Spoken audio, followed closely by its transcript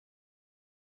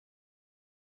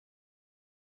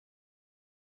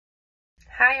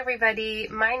Hi everybody,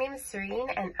 my name is Serene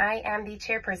and I am the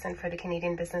chairperson for the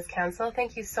Canadian Business Council.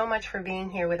 Thank you so much for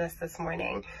being here with us this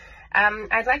morning.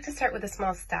 I'd like to start with a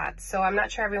small stat. So I'm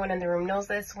not sure everyone in the room knows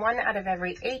this. 1 out of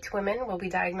every 8 women will be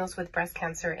diagnosed with breast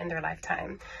cancer in their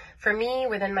lifetime. For me,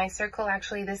 within my circle,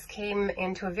 actually, this came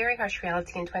into a very harsh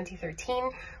reality in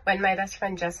 2013 when my best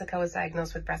friend Jessica was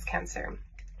diagnosed with breast cancer.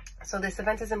 So this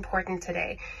event is important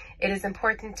today. It is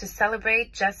important to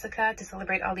celebrate Jessica, to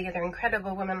celebrate all the other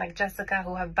incredible women like Jessica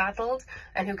who have battled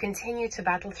and who continue to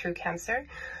battle through cancer.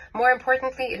 More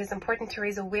importantly, it is important to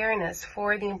raise awareness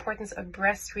for the importance of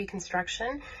breast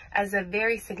reconstruction as a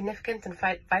very significant and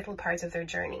vital part of their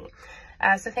journey.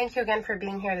 So thank you again for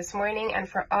being here this morning and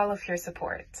for all of your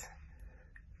support.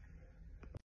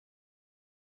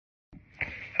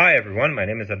 Hi everyone, my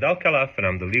name is Adel Khalaf and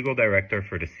I'm the legal director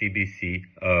for the CBC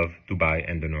of Dubai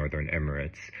and the Northern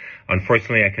Emirates.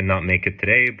 Unfortunately, I cannot make it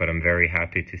today, but I'm very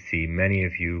happy to see many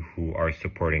of you who are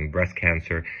supporting breast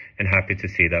cancer and happy to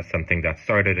see that something that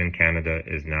started in Canada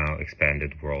is now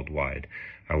expanded worldwide.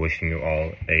 I'm wishing you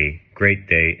all a great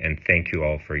day and thank you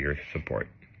all for your support.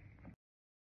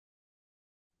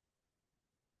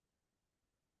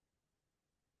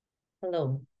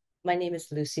 Hello, my name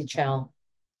is Lucy Chow.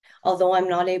 Although I'm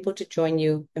not able to join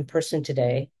you in person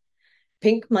today,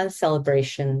 Pink Month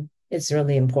celebration is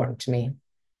really important to me.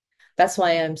 That's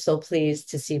why I'm so pleased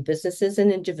to see businesses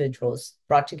and individuals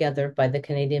brought together by the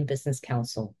Canadian Business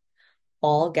Council,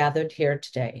 all gathered here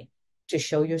today to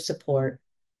show your support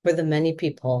for the many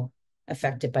people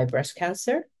affected by breast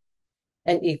cancer,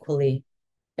 and equally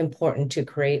important to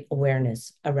create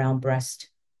awareness around breast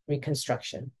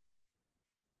reconstruction.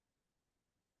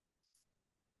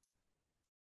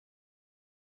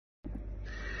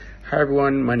 Hi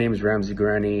everyone, my name is Ramzi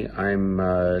Gurani. I'm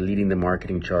leading the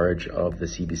marketing charge of the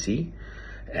CBC,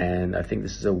 and I think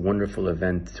this is a wonderful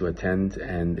event to attend,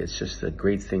 and it's just a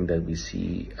great thing that we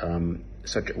see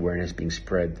such awareness being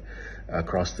spread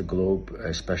across the globe,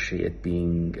 especially it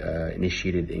being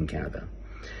initiated in Canada.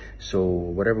 So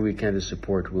whatever we can to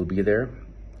support, we'll be there,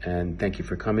 and thank you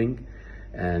for coming,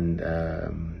 and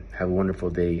have a wonderful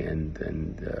day and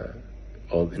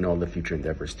in all the future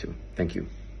endeavors too. Thank you.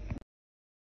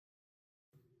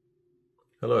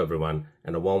 Hello everyone,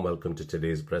 and a warm welcome to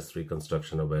today's Breast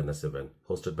Reconstruction Awareness event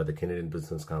hosted by the Canadian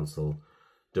Business Council,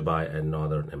 Dubai and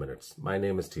Northern Emirates. My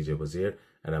name is TJ Wazir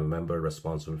and I'm a member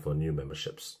responsible for new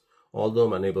memberships. Although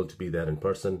I'm unable to be there in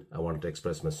person, I wanted to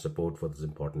express my support for this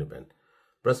important event.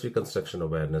 Breast reconstruction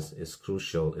awareness is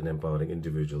crucial in empowering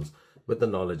individuals with the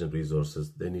knowledge and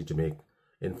resources they need to make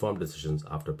informed decisions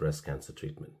after breast cancer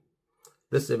treatment.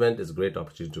 This event is a great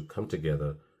opportunity to come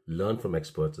together, learn from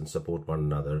experts and support one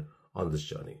another on this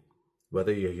journey.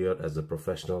 Whether you're here as a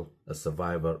professional, a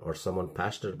survivor, or someone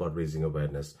passionate about raising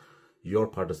awareness, your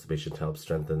participation helps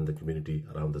strengthen the community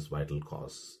around this vital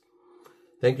cause.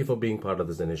 Thank you for being part of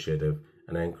this initiative,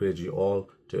 and I encourage you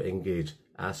all to engage,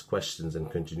 ask questions, and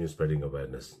continue spreading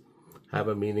awareness. Have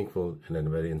a meaningful and a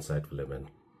very insightful event,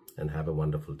 and have a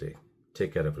wonderful day.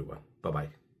 Take care, everyone. Bye-bye.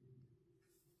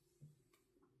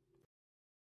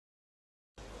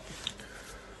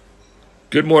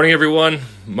 Good morning, everyone.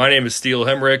 My name is Steele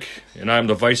Hemrick, and I'm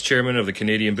the Vice Chairman of the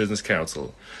Canadian Business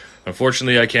Council.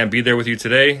 Unfortunately, I can't be there with you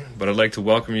today, but I'd like to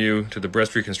welcome you to the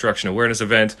Breast Reconstruction Awareness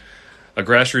event, a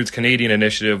grassroots Canadian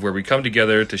initiative where we come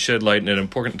together to shed light on an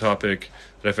important topic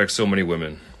that affects so many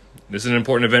women. This is an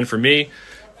important event for me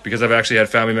because I've actually had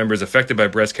family members affected by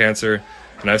breast cancer,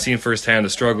 and I've seen firsthand the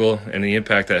struggle and the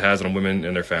impact that it has on women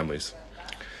and their families.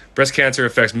 Breast cancer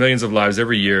affects millions of lives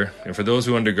every year, and for those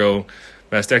who undergo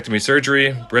mastectomy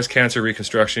surgery, breast cancer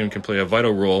reconstruction can play a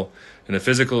vital role in the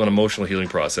physical and emotional healing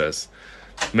process.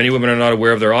 Many women are not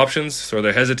aware of their options, so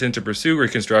they're hesitant to pursue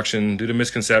reconstruction due to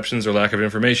misconceptions or lack of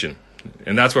information.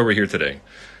 And that's why we're here today,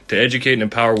 to educate and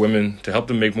empower women to help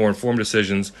them make more informed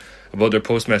decisions about their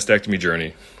post-mastectomy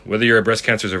journey. Whether you're a breast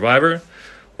cancer survivor,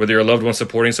 whether you're a loved one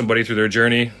supporting somebody through their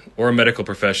journey, or a medical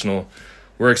professional,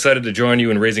 we're excited to join you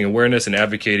in raising awareness and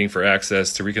advocating for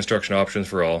access to reconstruction options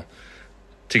for all.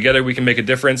 Together, we can make a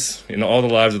difference in all the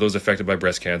lives of those affected by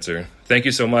breast cancer. Thank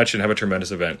you so much and have a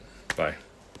tremendous event. Bye.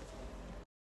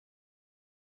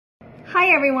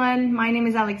 Hi everyone, my name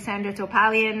is Alexandra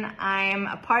Topalian. I'm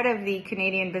a part of the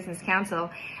Canadian Business Council,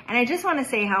 and I just want to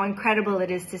say how incredible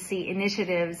it is to see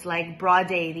initiatives like Broad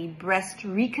Day, the Breast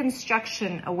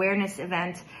Reconstruction Awareness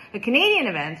event, a Canadian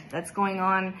event that's going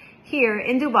on here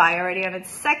in Dubai, already on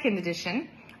its second edition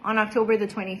on October the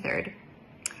 23rd.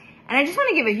 And I just want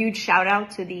to give a huge shout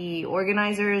out to the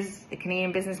organizers, the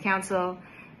Canadian Business Council,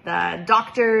 the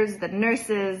doctors, the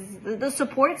nurses, the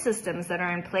support systems that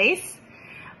are in place,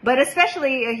 but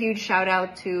especially a huge shout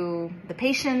out to the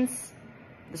patients,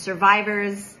 the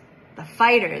survivors, the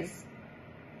fighters.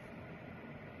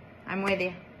 I'm with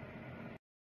you.